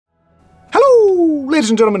Ladies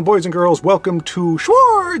and gentlemen, boys and girls, welcome to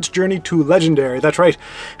Schwaaard's Journey to Legendary. That's right,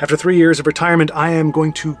 after 3 years of retirement, I am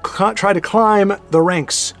going to try to climb the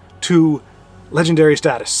ranks to Legendary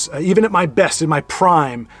status. Even at my best, in my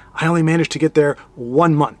prime, I only managed to get there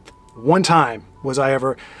 1 month. One time was I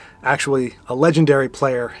ever actually a Legendary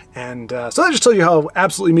player, and so that just tells you how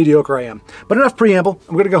absolutely mediocre I am. But enough preamble,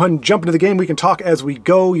 I'm going to go ahead and jump into the game. We can talk as we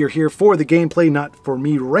go. You're here for the gameplay, not for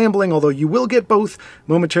me rambling, although you will get both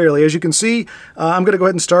momentarily. As you can see, I'm going to go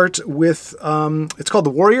ahead and start with, it's called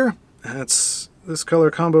the Warrior. That's this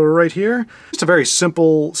color combo right here. Just a very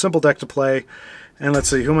simple deck to play. And let's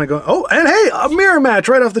see, who am I going? Oh, and hey, a mirror match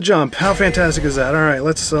right off the jump. How fantastic is that? All right,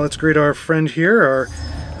 let's greet our friend here.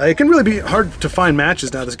 It can really be hard to find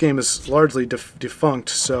matches now. This game is largely defunct,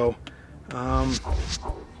 so...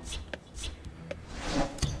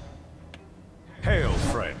 Hail,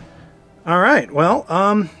 friend. Alright, well,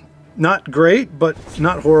 not great, but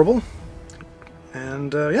not horrible.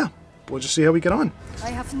 And, yeah, we'll just see how we get on. I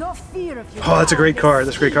have no fear of you. Oh, that's a great card.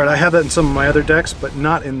 That's a great card. I have that in some of my other decks, but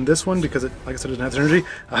not in this one because it, like I said, doesn't have energy.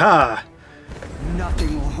 Aha!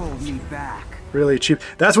 Nothing will hold me back. Really cheap.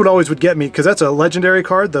 That's what always would get me, because that's a Legendary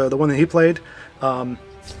card, the one that he played.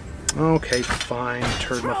 Okay, fine,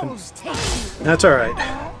 turd muffin. That's alright.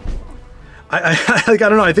 I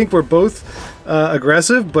don't know, I think we're both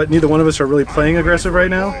aggressive, but neither one of us are really playing aggressive right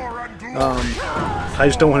now. I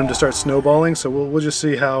just don't want him to start snowballing, so we'll just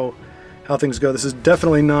see how things go. This is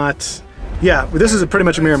definitely not... Yeah, this is pretty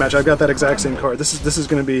much a mirror match. I've got that exact same card. This is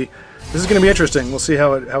going to be interesting. We'll see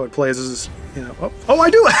how it plays. This is, you know. Oh, I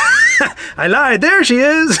do. I lied. There she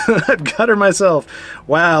is. I've got her myself.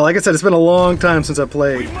 Wow. Like I said, it's been a long time since I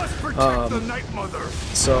played.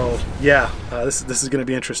 So yeah, this is going to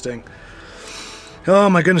be interesting. Oh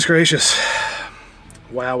my goodness gracious.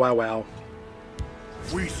 Wow, wow, wow.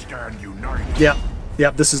 We stand united. Yeah. Yeah,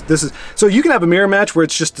 this is so you can have a mirror match where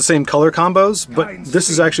it's just the same color combos, but this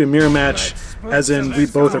is actually a mirror match as in we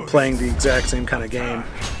both are playing the exact same kind of game,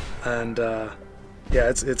 and yeah,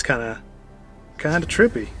 it's kind of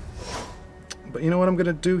trippy. But you know what I'm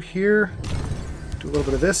gonna do here? Do a little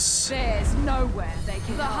bit of this. There's nowhere they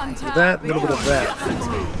can Do that, a little bit of that.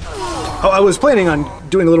 Oh, I was planning on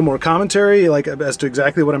doing a little more commentary, like as to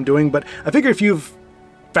exactly what I'm doing, but I figure if you've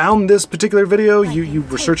found this particular video, you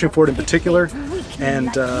were searching for it in particular, and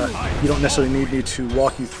you don't necessarily need me to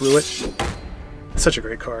walk you through it. It's such a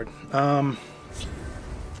great card.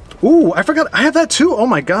 Ooh, I forgot, I have that too! Oh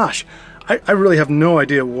my gosh! I really have no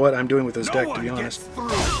idea what I'm doing with this deck, to be honest.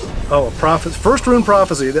 Oh, a prophet, first rune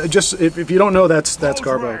prophecy. Just if you don't know, that's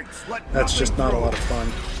Garbo. That's just not a lot of fun.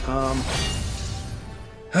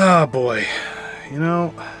 Oh boy, you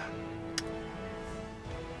know.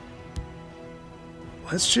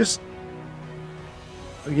 Let's just...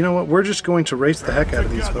 You know what? We're just going to race the heck out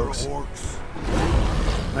of these folks.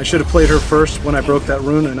 I should have played her first when I broke that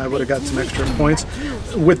rune, and I would have got some extra points.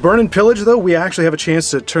 With Burn and Pillage, though, we actually have a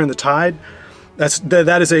chance to turn the tide.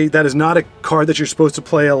 That is not a card that you're supposed to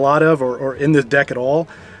play a lot of, or in the deck at all.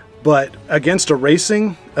 But against a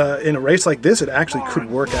racing, in a race like this, it actually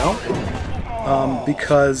could work out.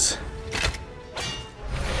 Because...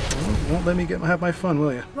 Won't let me have my fun,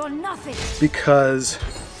 will you? Because,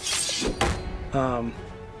 well,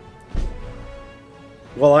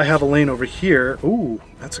 I have a lane over here. Ooh,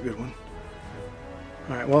 that's a good one.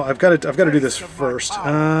 All right, well, I've got to do this first.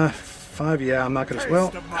 5. Yeah, I'm not gonna.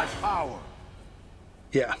 Well,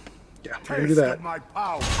 yeah, we're gonna do that.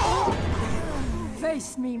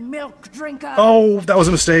 Face me, milk drinker. Oh, that was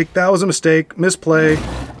a mistake. That was a mistake. Misplay.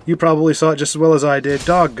 You probably saw it just as well as I did.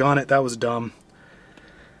 Doggone it, that was dumb.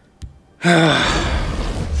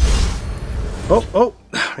 Oh,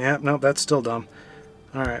 yeah, no, that's still dumb.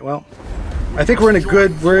 All right, well, I think we're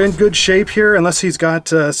in good shape here. Unless he's got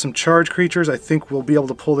some charge creatures, I think we'll be able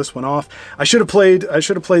to pull this one off. I should have played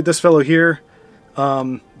this fellow here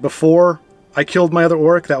before I killed my other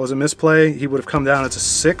orc. That was a misplay. He would have come down as a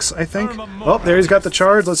 6, I think. Oh, there he's got the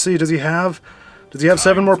charge. Let's see. Does he have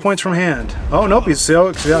 7 more points from hand? Oh nope, I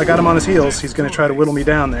got him on his heels. He's going to try to whittle me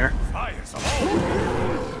down there.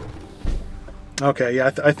 Okay, yeah,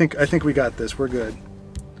 I think we got this. We're good.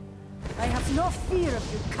 I have no fear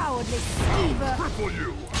of you, cowardly schemer.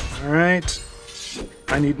 All right.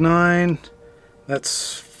 I need 9.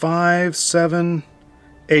 That's 5, 7,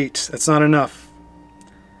 8. That's not enough.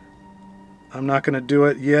 I'm not going to do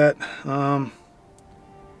it yet. 4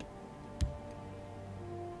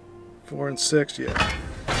 and 6, yeah.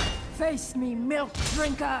 Face me, milk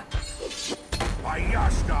drinker.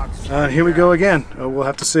 Here we go again. We'll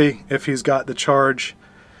have to see if he's got the charge.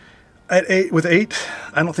 At 8, with 8,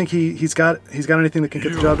 I don't think he's got anything that can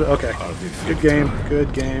get the job done. Okay, good game,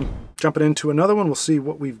 good game. jumping into another one. We'll see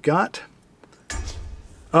what we've got.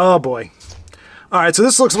 Oh boy. Alright, so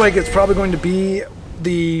this looks like it's probably going to be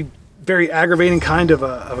the very aggravating kind of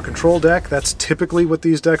a control deck. That's typically what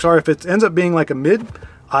these decks are. If it ends up being like a mid,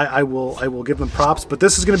 I will give them props. But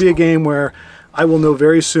this is going to be a game where I will know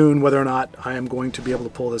very soon whether or not I am going to be able to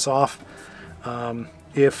pull this off.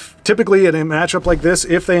 If typically in a matchup like this,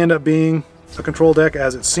 if they end up being a control deck,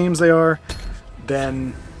 as it seems they are,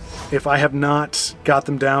 then if I have not got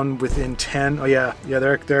them down within 10, oh yeah,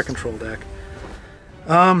 they're a control deck.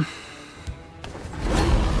 So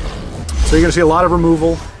you're going to see a lot of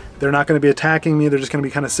removal. They're not going to be attacking me. They're just going to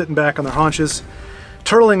be kind of sitting back on their haunches,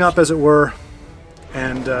 turtling up, as it were,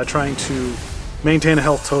 and trying to maintain a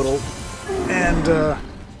health total and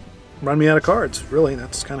run me out of cards. Really,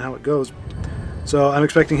 that's kind of how it goes. So I'm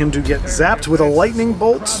expecting him to get zapped with a lightning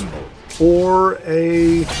bolt or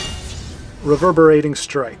a reverberating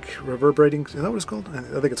strike. Reverberating, is that what it's called? I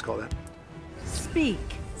think it's called that. Speak.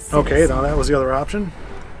 Okay, now that was the other option.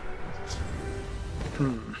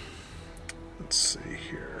 Let's see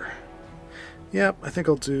here. Yep, I think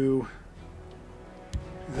I'll do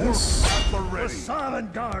this.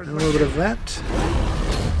 And a little bit of that.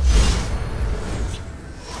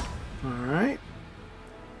 Alright.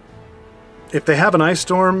 If they have an ice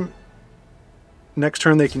storm, next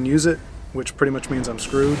turn they can use it, which pretty much means I'm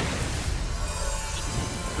screwed.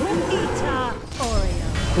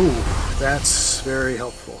 Ooh, that's very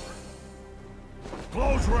helpful.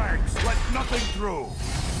 Close ranks, let nothing through.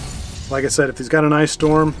 Like I said, if he's got an ice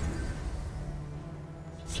storm,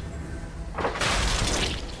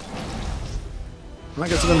 I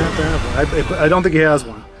guess he doesn't have to have one. I don't think he has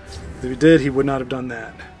one. If he did, he would not have done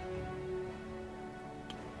that.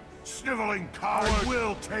 Sniveling coward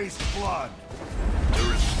will taste blood.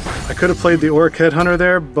 I could have played the Orc Headhunter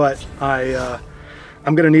there, but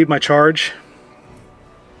I'm going to need my charge.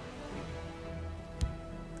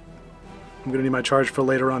 I'm going to need my charge for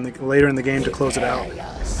later in the game to close it out.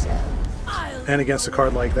 And against a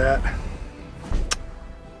card like that.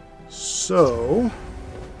 So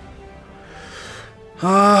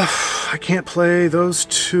I can't play those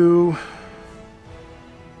two.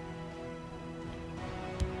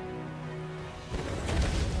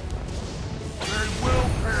 They will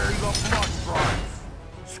pay the blood price.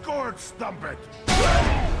 Scourge stump it.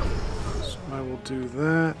 So I will do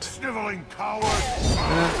that. Sniveling coward.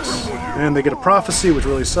 That. And they get a prophecy, which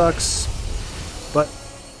really sucks. But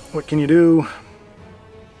what can you do?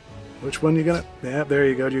 Which one are you gonna? Yeah, there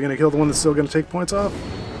you go. You're gonna kill the one that's still gonna take points off?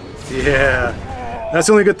 Yeah. That's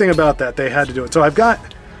the only good thing about that. They had to do it. So I've got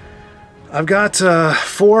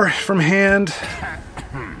 4 from hand.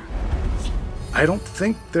 I don't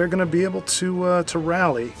think they're gonna be able to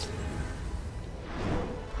rally.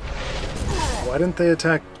 Why didn't they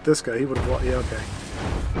attack this guy? He would have. Yeah, okay.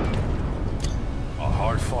 A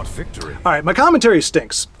hard-fought victory. All right, my commentary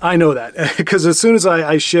stinks. I know that because as soon as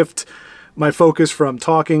I shift my focus from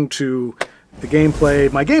talking to the gameplay,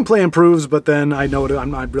 my gameplay improves, but then I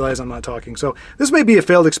realize I'm not talking. So this may be a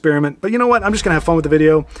failed experiment, but you know what? I'm just gonna have fun with the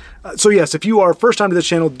video. So yes, if you are first time to this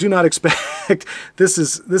channel, do not expect this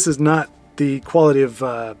is not the quality of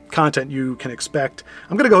content you can expect.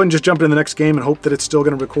 I'm gonna go ahead and just jump into the next game and hope that it's still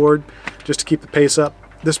gonna record just to keep the pace up.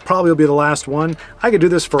 This probably will be the last one. I could do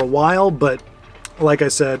this for a while, but like I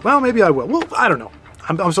said, well, maybe I will. Well, I don't know.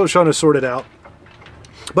 I'm still trying to sort it out.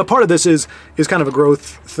 But part of this is kind of a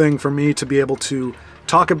growth thing for me to be able to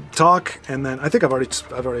talk, and then I think I've already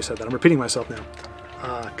said that. I'm repeating myself now.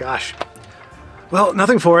 Gosh. Well,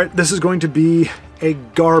 nothing for it. This is going to be a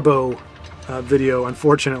Garbo video,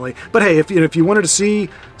 unfortunately. But hey, if you wanted to see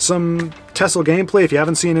some TESL gameplay, if you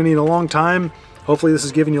haven't seen any in a long time, hopefully this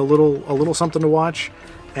is giving you a little something to watch,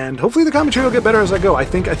 and hopefully the commentary will get better as I go. I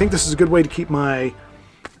think this is a good way to keep my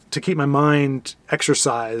mind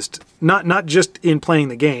exercised, not just in playing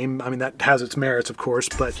the game. I mean, that has its merits, of course,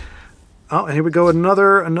 but oh, and here we go,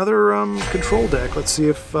 another control deck. Let's see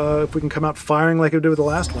if we can come out firing like we did with the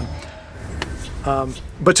last one.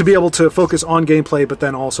 But to be able to focus on gameplay, but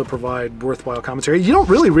then also provide worthwhile commentary. You don't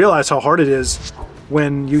really realize how hard it is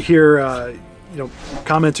when you hear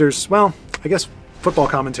commenters. Well, I guess football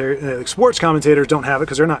commentary, sports commentators don't have it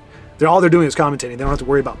because all they're doing is commentating. They don't have to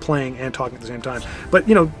worry about playing and talking at the same time. But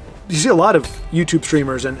you see a lot of YouTube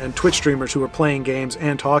streamers and Twitch streamers who are playing games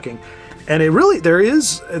and talking, and there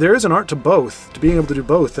is an art to both, to being able to do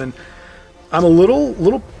both. And I'm a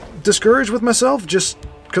little discouraged with myself just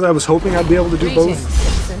because I was hoping I'd be able to do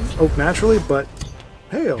both naturally. But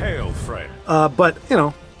Hail, friend. but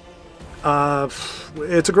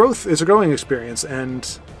it's a growing experience,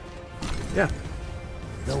 and yeah.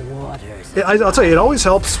 The waters. I'll tell you, it always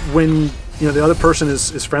helps when the other person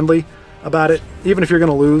is friendly about it, even if you're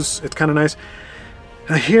going to lose. It's kind of nice.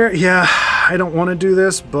 Here, yeah, I don't want to do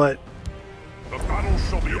this, but The battle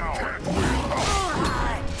shall be ours.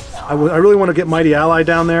 I really want to get Mighty Ally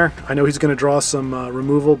down there. I know he's going to draw some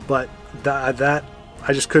removal, but that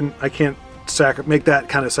I just couldn't. I can't make that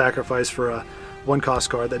kind of sacrifice for a one-cost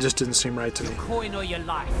card. That just didn't seem right to me. Coin or your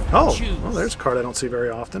life. Oh, well, there's a card I don't see very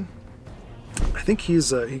often. I think he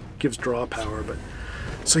gives draw power, but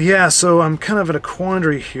so yeah. So I'm kind of in a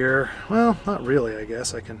quandary here. Well, not really. I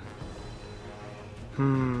guess I can.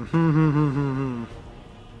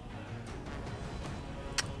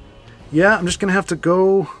 Yeah, I'm just gonna have to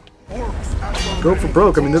go for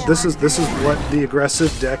broke. I mean, this is what the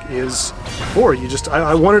aggressive deck is for. You just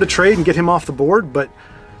I wanted to trade and get him off the board, but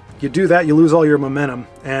you do that, you lose all your momentum,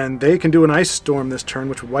 and they can do an Ice Storm this turn,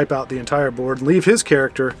 which would wipe out the entire board, and leave his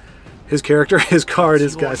card, his guy.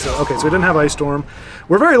 So okay, so he didn't have Ice Storm.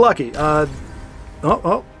 We're very lucky.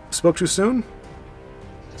 Oh, spoke too soon.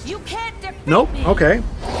 You can't defeat Nope. me. Okay,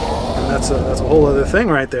 and that's a whole other thing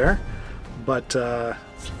right there. But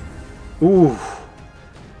ooh,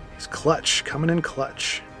 he's clutch, coming in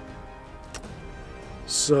clutch.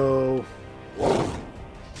 So,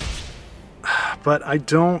 but I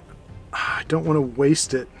don't want to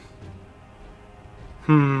waste it.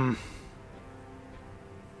 I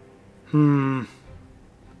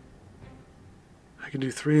can do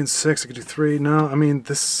 3 and 6. I can do 3. No, I mean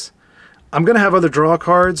this. I'm gonna have other draw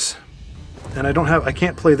cards, and I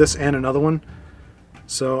can't play this and another one.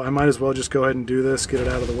 So I might as well just go ahead and do this, get it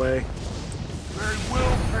out of the way. They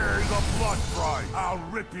will pay the blood price. I'll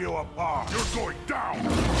rip you apart. You're going down.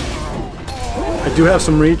 I do have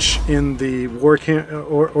some reach in the the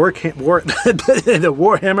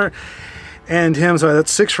Warhammer and him, so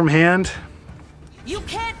that's 6 from hand. You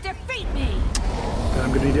can't defeat me. And I'm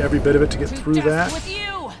going to need every bit of it to get through death that. with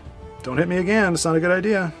you. Don't hit me again. It's not a good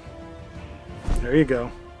idea. There you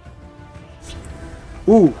go.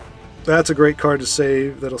 Ooh, that's a great card to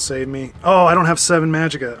save. That'll save me. Oh, I don't have 7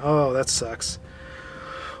 Magicka. Oh, that sucks.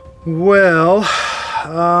 Well,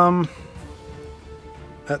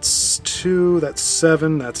 that's 2. That's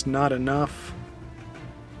 7. That's not enough.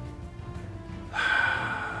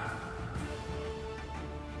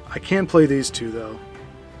 I can play these 2 though.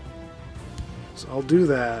 So I'll do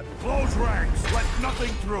that. Close ranks. Let nothing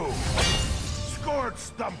through. Scored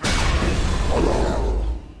stumping.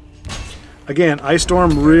 Again, Ice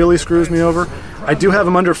Storm really screws me over. I do have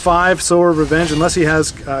him under 5 Sower of Revenge, unless he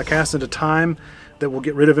has Cast into Time that will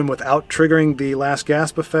get rid of him without triggering the Last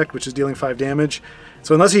Gasp effect, which is dealing 5 damage.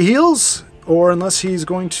 So unless he heals, or unless he's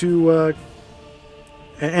going to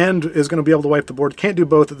and is going to be able to wipe the board, can't do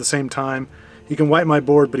both at the same time. He can wipe my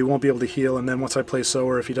board, but he won't be able to heal, and then once I play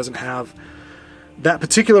Sower, if he doesn't have that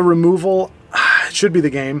particular removal, it should be the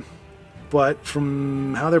game. But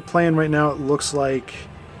from how they're playing right now, it looks like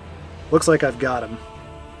I've got him.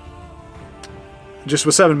 Just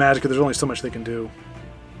with 7 Magicka, there's only so much they can do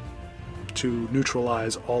to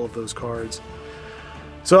neutralize all of those cards.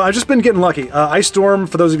 So I've just been getting lucky. Ice Storm,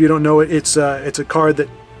 for those of you who don't know it, it's a card that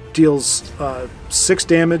deals 6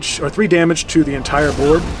 damage or 3 damage to the entire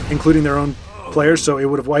board, including their own players. So it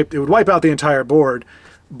would wipe out the entire board.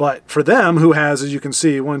 But for them, who has, as you can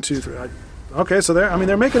see, 1, 2, 3. Okay, so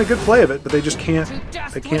they're making a good play of it, but they just can't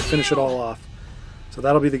finish it all off. So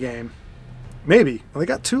that'll be the game. Maybe. Well, they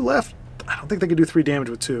got 2 left. I don't think they can do 3 damage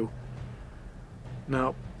with 2.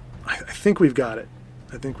 No, I think we've got it.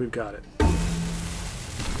 I think we've got it.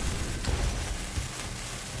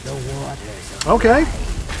 The waters. Okay.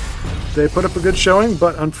 They put up a good showing,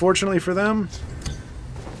 but unfortunately for them,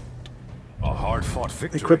 A hard-fought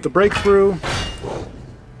victory. equip the breakthrough,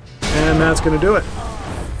 and that's going to do it.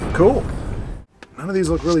 Cool. None of these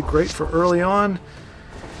look really great for early on.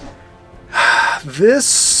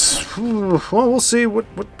 This, well, we'll see what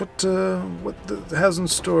has in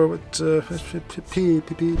store. What you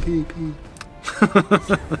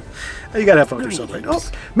gotta have fun with yourself, right? Oh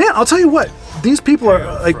man, I'll tell you what. These people are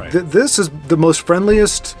like this is the most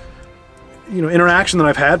friendliest, interaction that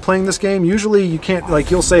I've had playing this game. Usually, you can't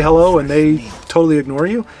you'll say hello and they totally ignore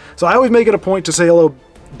you. So I always make it a point to say hello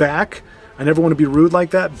back. I never want to be rude like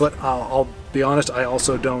that, but I'll be honest. I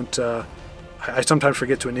also don't. I sometimes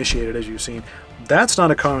forget to initiate it, as you've seen. That's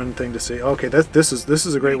not a common thing to see. Okay, this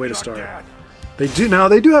is a great way to start. They do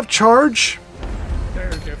have charge.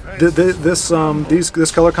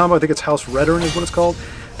 This color combo, I think it's House Veteran is what it's called.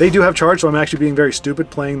 They do have charge, so I'm actually being very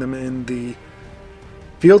stupid playing them in the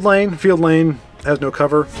field lane. Field lane has no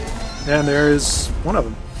cover, and there is one of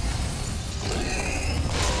them.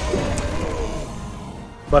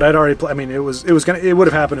 But I'd already I mean, it would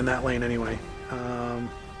have happened in that lane anyway.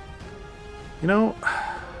 You know,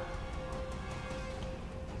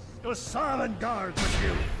 The silent guard with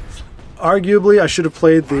you. arguably I should have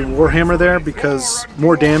played the Warhammer there because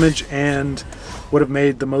more damage and would have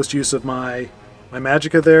made the most use of my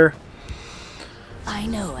magicka there. I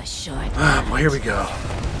know a short. Ah, boy, here we go.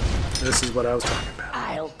 This is what I was talking about.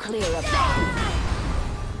 I'll clear a path.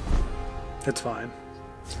 It's fine.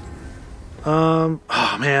 Oh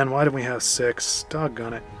man, why did we have 6?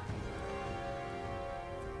 Doggone it.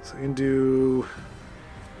 So we can do...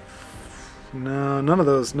 No, none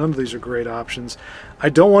of these are great options. I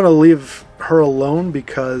don't want to leave her alone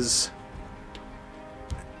because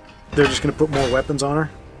they're just going to put more weapons on her.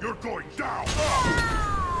 You're going down.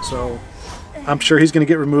 So I'm sure he's going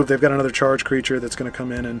to get removed. They've got another charge creature that's going to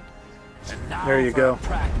come in and there you go.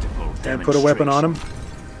 And put a weapon on him.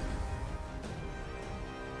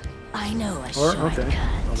 I know a Or, shortcut. okay.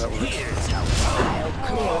 Oh, that works. I'll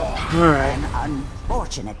clear a path. Alright. An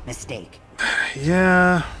unfortunate mistake.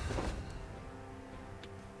 Yeah.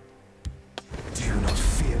 Do you not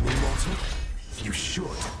fear me, mortal? You should.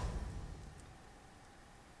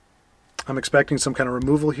 I'm expecting some kind of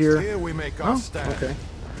removal here. Here we make our Oh, stand. okay.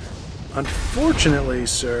 Unfortunately,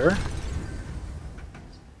 sir.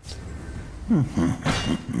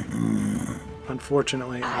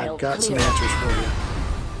 Unfortunately, I'll I've got some clear. answers for you.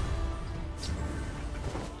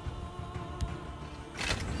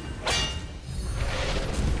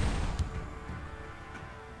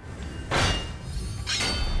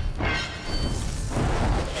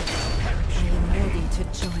 I am ready to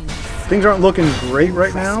join us. Things aren't looking great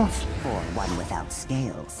right now. For one without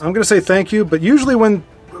scales. I'm going to say thank you, but usually when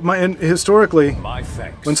historically, My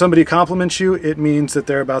thanks. when somebody compliments you, it means that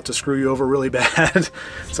they're about to screw you over really bad.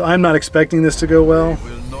 So I'm not expecting this to go well.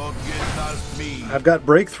 Will not get past me. I've got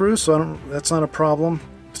breakthrough, so that's not a problem.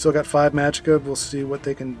 Still got 5 magicka. We'll see what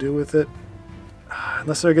they can do with it.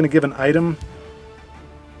 Unless they're going to give an item,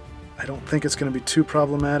 I don't think it's going to be too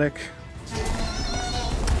problematic.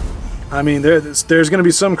 I mean, there's going to be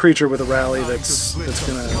some creature with a rally that's going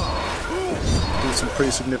to do some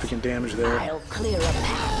pretty significant damage there. I'll clear a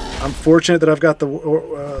path. I'm fortunate that I've got the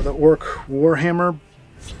Orc Warhammer.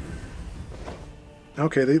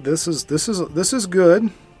 Okay, this is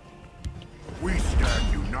good. We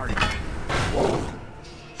stand united.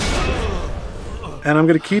 And I'm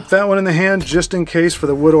going to keep that one in the hand just in case for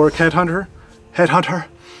the Wood Orc Headhunter.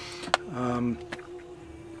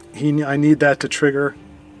 I need that to trigger.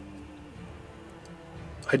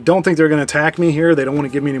 I don't think they're going to attack me here. They don't want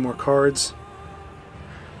to give me any more cards.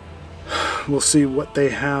 We'll see what they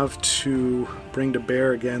have to bring to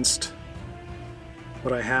bear against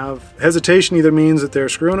what I have. Hesitation either means that they're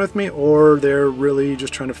screwing with me or they're really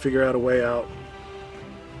just trying to figure out a way out.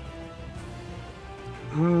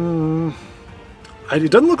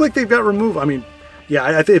 It doesn't look like they've got removal. I mean,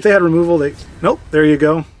 yeah, if they had removal, they... Nope, there you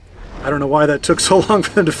go. I don't know why that took so long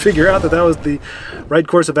for them to figure out that that was the right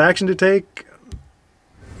course of action to take.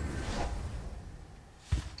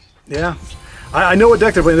 Yeah. I know what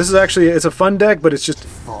deck they're playing. This is actually... It's a fun deck, but it's just...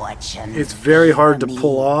 Fortune. It's very hard to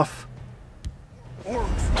pull off. Orcs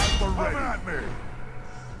at the ready. At me.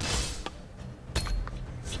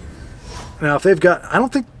 Now, if they've got... I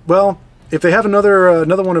don't think... Well, if they have another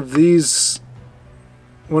one of these...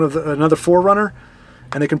 another Forerunner,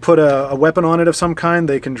 and they can put a weapon on it of some kind,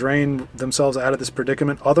 they can drain themselves out of this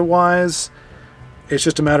predicament. Otherwise, it's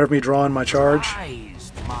just a matter of me drawing my charge.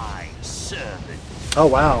 My servant. Oh,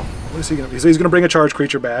 wow. What is he going to... So he's going to bring a charge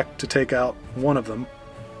creature back to take out one of them.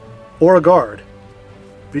 Or a guard.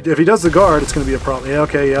 If he does the guard, it's going to be a problem. Yeah,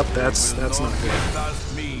 okay, yep, that's not good.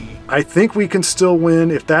 Past me. I think we can still win.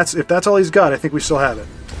 If that's all he's got, I think we still have it.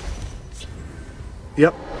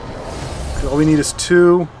 Yep. All we need is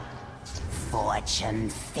 2. Fortune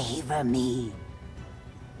favor me.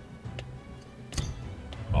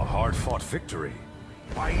 A hard-fought victory.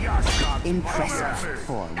 Impressive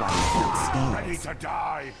for one without Ready scales. to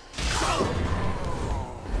die.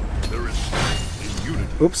 There is strength in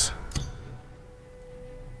unity. Oops.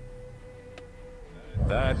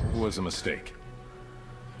 That was a mistake.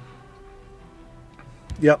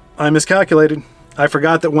 Yep, I miscalculated. I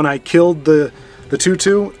forgot that when I killed the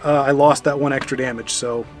 2/2, I lost that 1 extra damage,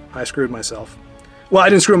 so I screwed myself. Well, I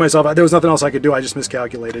didn't screw myself. There was nothing else I could do. I just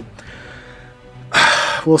miscalculated.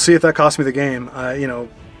 We'll see if that cost me the game. You know,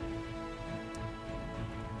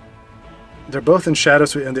 they're both in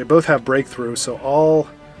Shadows, and they both have Breakthrough, so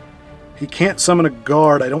he can't summon a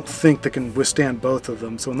guard, I don't think, that can withstand both of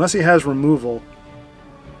them. So unless he has removal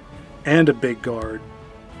and a big guard,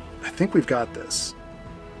 I think we've got this.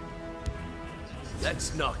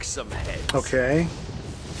 Let's knock some heads. Okay.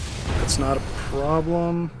 That's not a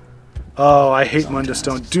problem. Oh, I hate Mundus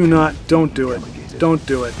Stone. Don't do it. Don't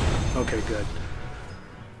do it. Okay, good.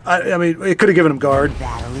 I mean, it could have given him guard.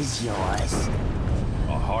 Battle is yours.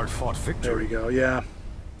 A hard-fought victory. There we go, yeah.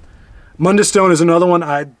 Mundus Stone is another one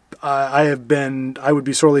I would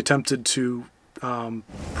be sorely tempted to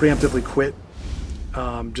preemptively quit,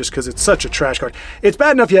 just because it's such a trash card. It's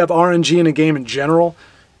bad enough you have RNG in a game in general,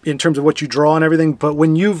 in terms of what you draw and everything, but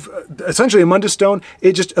when you've essentially a Mundus Stone,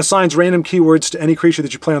 it just assigns random keywords to any creature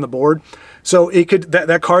that you play on the board. So it could,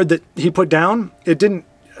 that card that he put down, it didn't,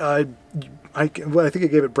 I think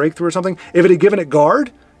it gave it breakthrough or something. If it had given it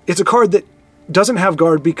guard, it's a card that doesn't have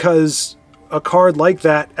guard because a card like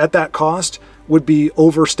that at that cost would be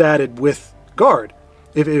overstated with guard.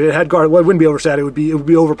 If it had guard, well, it wouldn't be overstated. It would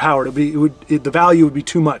be overpowered. The value would be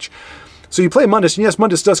too much. So you play Mundus, and yes,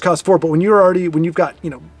 Mundus does cost 4, but when you've got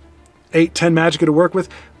 8, 10 Magicka to work with,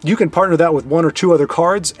 you can partner that with 1 or 2 other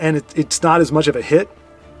cards, and it's not as much of a hit.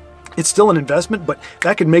 It's still an investment, but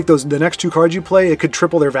that could make the next 2 cards you play, it could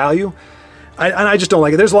triple their value. And I just don't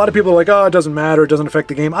like it. There's a lot of people who are like, oh, it doesn't matter, it doesn't affect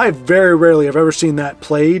the game. I very rarely have ever seen that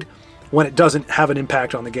played when it doesn't have an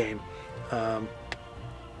impact on the game.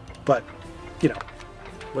 But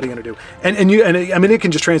what are you going to do? I mean, it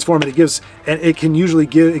can just transform it. It gives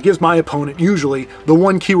my opponent usually the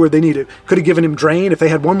one keyword they need. It could have given him Drain. If they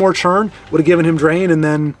had one more turn, would have given him Drain, and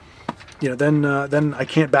then, then I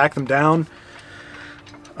can't back them down.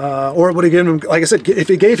 Or it would have given him, like I said, if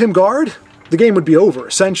it gave him guard, the game would be over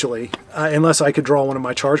essentially, unless I could draw one of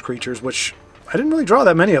my charge creatures, which I didn't really draw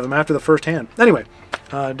that many of them after the first hand. Anyway,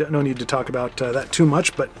 no need to talk about that too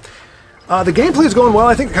much, but the gameplay is going well.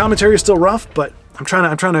 I think the commentary is still rough, but I'm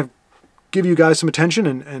trying to give you guys some attention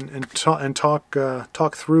and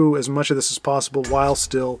talk through as much of this as possible while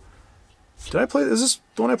still. Did I play? Is this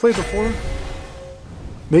the one I played before?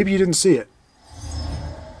 Maybe you didn't see it.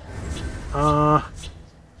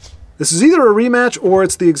 This is either a rematch or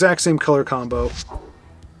it's the exact same color combo.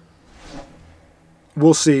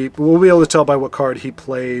 We'll see. We'll be able to tell by what card he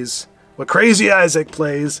plays, what Crazy Isaac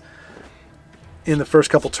plays in the first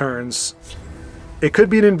couple turns. It could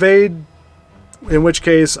be an invade, in which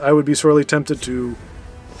case I would be sorely tempted to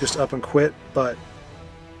just up and quit, but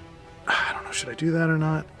I don't know, should I do that or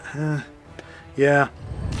not? Yeah.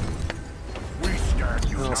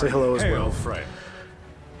 I'll say hello as well.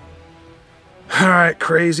 Alright,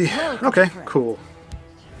 Crazy. Okay, cool.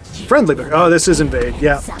 Friendly, oh, this is invade,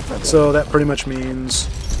 yeah. So that pretty much means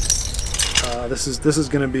this is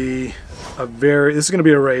going to be a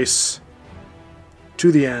race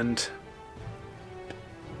to the end.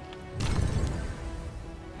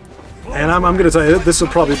 And I'm going to tell you, this will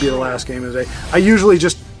probably be the last game of the day. I usually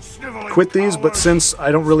just quit these, but since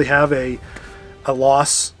I don't really have a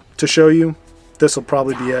loss to show you, this will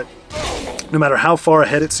probably be it. No matter how far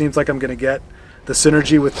ahead it seems like I'm going to get, the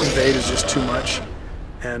synergy with invade is just too much.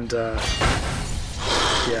 And yeah,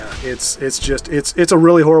 it's a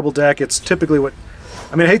really horrible deck. It's typically what,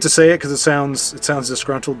 I mean, I hate to say it because it sounds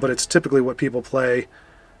disgruntled, but it's typically what people play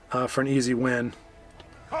for an easy win.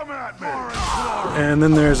 And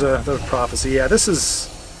then there's the prophecy. Yeah, this is.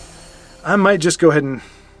 I might just go ahead and.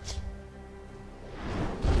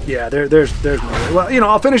 Yeah, there's more. Well,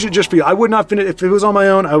 I'll finish it just for you. I would not finish if it was on my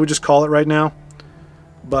own. I would just call it right now.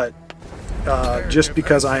 But just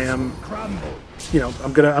because I am,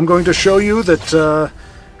 I'm going to show you that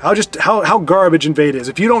how garbage invade is.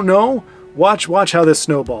 If you don't know, watch how this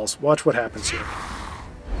snowballs. Watch what happens here.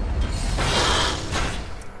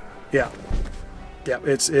 Yeah. Yeah,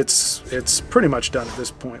 it's pretty much done at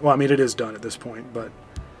this point. Well, I mean, it is done at this point, but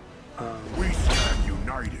we stand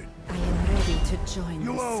united. I am ready to join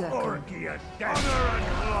the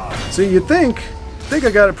circle. See, you'd think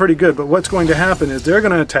I got it pretty good, but what's going to happen is they're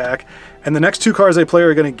going to attack, and the next 2 cards they play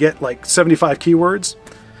are going to get like 75 keywords,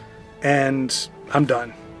 and I'm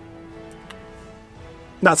done.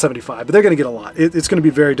 Not 75, but they're going to get a lot. It's going to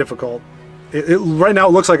be very difficult. Right now,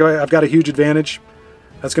 it looks like I've got a huge advantage.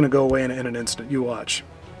 That's going to go away in an instant. You watch.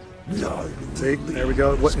 See? There we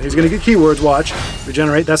go. He's going to get keywords. Watch.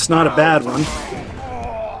 Regenerate. That's not a bad one.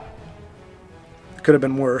 Could have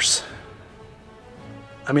been worse.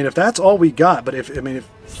 I mean, if that's all we got, but if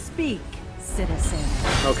Speak, citizen.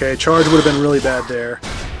 Okay, charge would have been really bad there.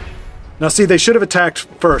 Now, see, they should have attacked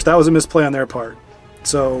first. That was a misplay on their part.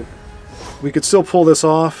 So, we could still pull this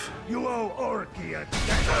off. You owe Orky a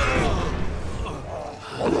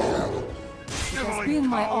Being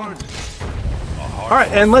my honor.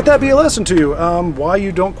 Alright, and let that be a lesson to you, why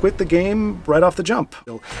you don't quit the game right off the jump.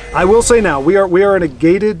 I will say now, we are in a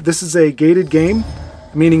gated, this is a gated game,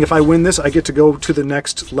 meaning if I win this, I get to go to the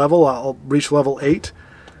next level, I'll reach level 8,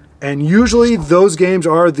 And usually those games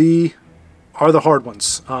are the hard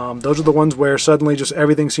ones. Those are the ones where suddenly just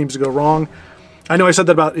everything seems to go wrong. I know I said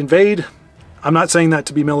that about Invade. I'm not saying that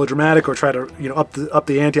to be melodramatic or try to, you know, up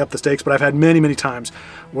the ante, up the stakes, but I've had many times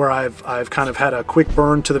where I've kind of had a quick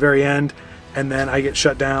burn to the very end, and then I get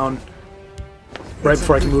shut down right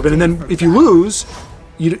before I can move in. And then if you lose,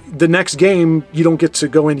 the next game you don't get to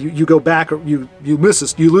go in. You go back, or you lose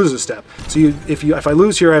a step. So if I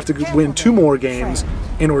lose here, I have to win 2 more games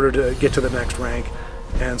in order to get to the next rank,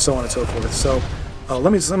 and so on and so forth. So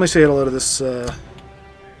let me say hello to this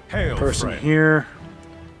person here.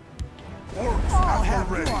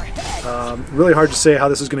 Really hard to say how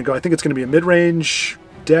this is going to go. I think it's going to be a mid-range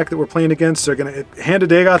deck that we're playing against. They're going to Hand of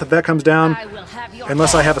Dagoth. If that comes down,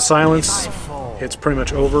 unless I have a silence, it's pretty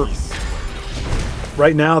much over.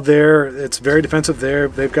 Right now, it's very defensive.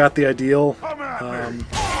 They've got the ideal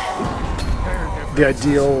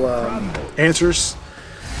answers.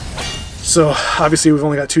 So obviously, we've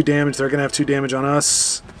only got 2 damage. They're going to have 2 damage on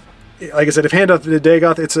us. Like I said, if Hand of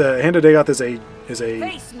Dagoth, Hand of Dagoth is a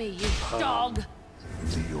Face me, you dog.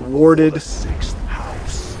 warded. It's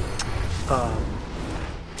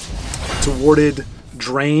a warded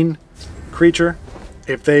drain creature.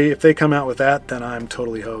 If they come out with that, then I'm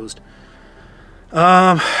totally hosed.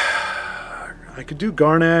 I could do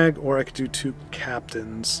Garnag, or I could do 2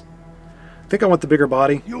 captains. I think I want the bigger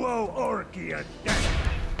body. You owe Orky a debt.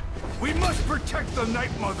 We must protect the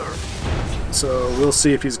Night Mother. So we'll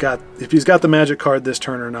see if he's got the magic card this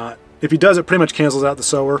turn or not. If he does, it pretty much cancels out the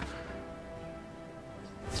Sower.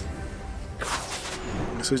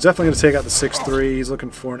 So he's definitely going to take out the 6/3. He's looking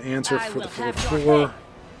for an answer for the 4/4.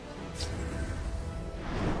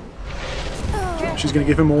 She's going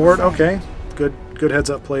to give him a ward. Okay, good heads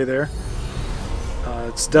up play there.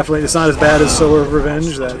 It's not as bad as Sower of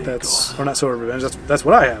Revenge. Or not Sower of Revenge. That's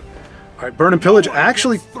what I have. All right, Burn and Pillage.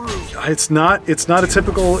 Actually, it's not a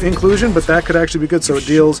typical inclusion, but that could actually be good. So it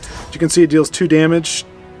deals, as you can see, it deals 2 damage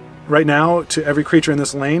right now to every creature in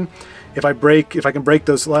this lane. If I can break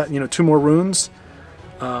those, 2 more runes,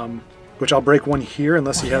 which I'll break 1 here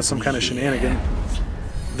unless he has some kind of shenanigan,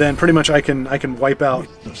 then pretty much I can wipe out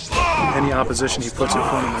any opposition he puts in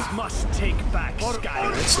front of me.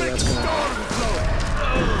 Alright, so that's gonna.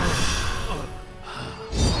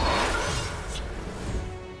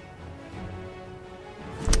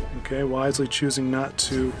 Okay, wisely choosing not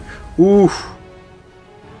to. Ooh,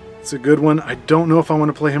 it's a good one. I don't know if I want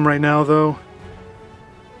to play him right now though.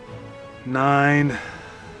 9.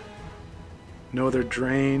 No other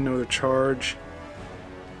drain, no other charge.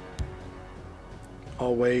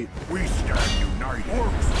 I'll wait. We stand united.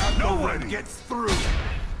 Orcs, no one gets through.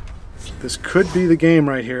 This could be the game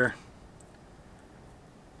right here.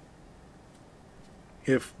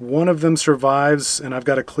 If one of them survives and I've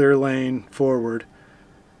got a clear lane forward.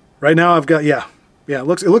 Right now I've got, yeah, it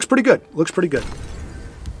looks pretty good. Looks pretty good.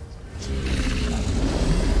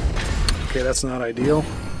 Okay, that's not ideal.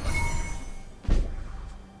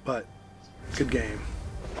 But good game.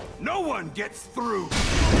 No one gets through.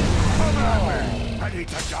 Ready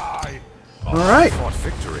to die. All right,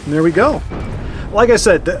 and there we go. Like I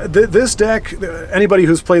said, this deck, anybody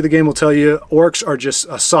who's played the game will tell you, orcs are just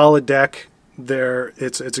a solid deck.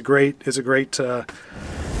 It's a great set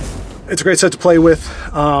to play with,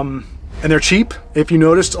 and they're cheap. If you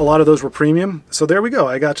noticed, a lot of those were premium. So there we go.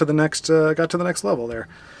 I got to the next level there.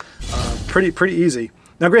 Pretty easy.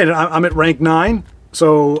 Now, granted, I'm at rank 9,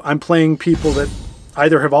 so I'm playing people that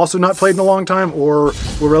either have also not played in a long time or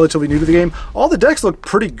were relatively new to the game. All the decks look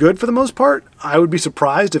pretty good for the most part. I would be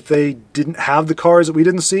surprised if they didn't have the cards that we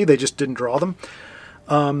didn't see. They just didn't draw them.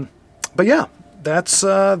 But yeah, that's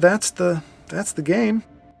the game.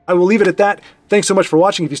 I will leave it at that. Thanks so much for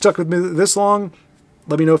watching. If you stuck with me this long,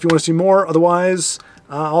 let me know if you want to see more. Otherwise,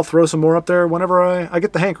 I'll throw some more up there whenever I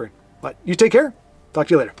get the hankering. But you take care. Talk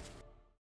to you later.